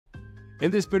In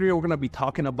this video, we're going to be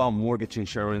talking about mortgage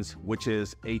insurance, which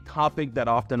is a topic that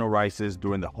often arises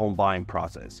during the home buying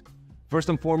process. First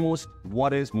and foremost,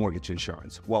 what is mortgage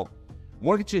insurance? Well,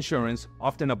 mortgage insurance,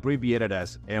 often abbreviated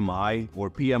as MI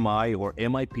or PMI or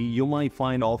MIP, you might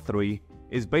find all three,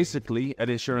 is basically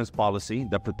an insurance policy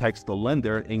that protects the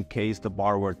lender in case the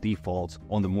borrower defaults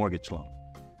on the mortgage loan.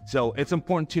 So it's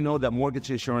important to know that mortgage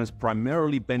insurance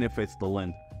primarily benefits the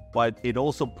lender, but it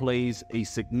also plays a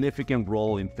significant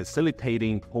role in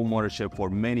facilitating homeownership for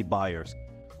many buyers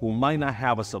who might not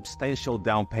have a substantial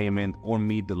down payment or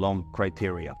meet the loan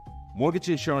criteria. Mortgage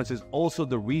insurance is also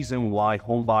the reason why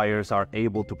home buyers are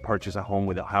able to purchase a home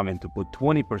without having to put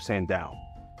 20% down.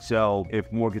 So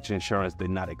if mortgage insurance did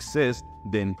not exist,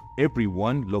 then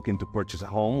everyone looking to purchase a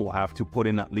home will have to put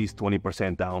in at least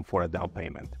 20% down for a down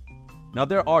payment. Now,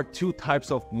 there are two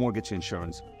types of mortgage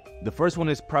insurance. The first one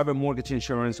is private mortgage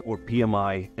insurance, or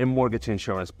PMI, and mortgage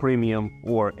insurance premium,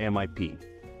 or MIP.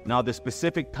 Now, the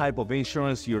specific type of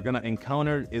insurance you're going to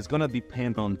encounter is going to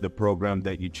depend on the program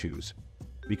that you choose,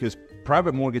 because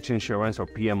private mortgage insurance, or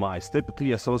PMI, is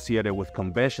typically associated with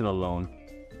conventional loan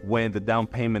when the down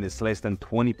payment is less than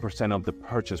 20% of the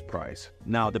purchase price.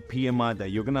 Now, the PMI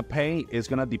that you're going to pay is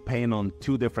going to depend on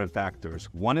two different factors.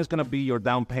 One is going to be your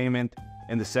down payment,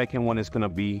 and the second one is going to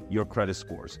be your credit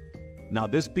scores. Now,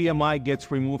 this PMI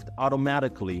gets removed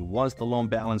automatically once the loan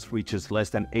balance reaches less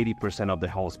than 80% of the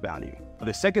house value.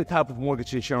 The second type of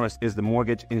mortgage insurance is the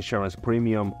mortgage insurance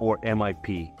premium, or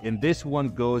MIP, and this one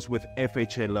goes with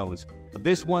FHA loans.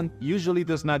 This one usually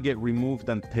does not get removed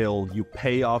until you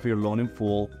pay off your loan in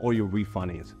full or you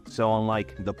refinance. So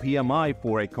unlike the PMI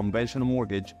for a conventional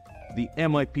mortgage, the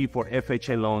MIP for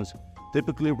FHA loans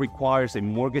typically requires a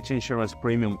mortgage insurance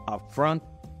premium upfront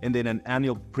and then an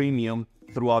annual premium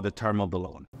throughout the term of the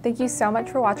loan. Thank you so much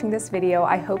for watching this video.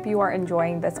 I hope you are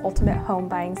enjoying this Ultimate Home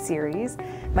Buying series.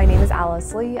 My name is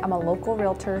Alice Lee. I'm a local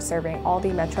realtor serving all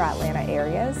the Metro Atlanta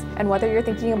areas. And whether you're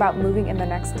thinking about moving in the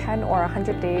next 10 or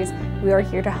 100 days, we are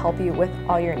here to help you with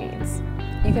all your needs.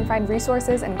 You can find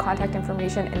resources and contact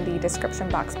information in the description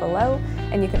box below,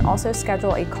 and you can also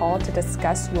schedule a call to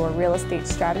discuss your real estate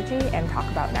strategy and talk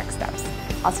about next steps.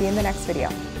 I'll see you in the next video.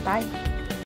 Bye.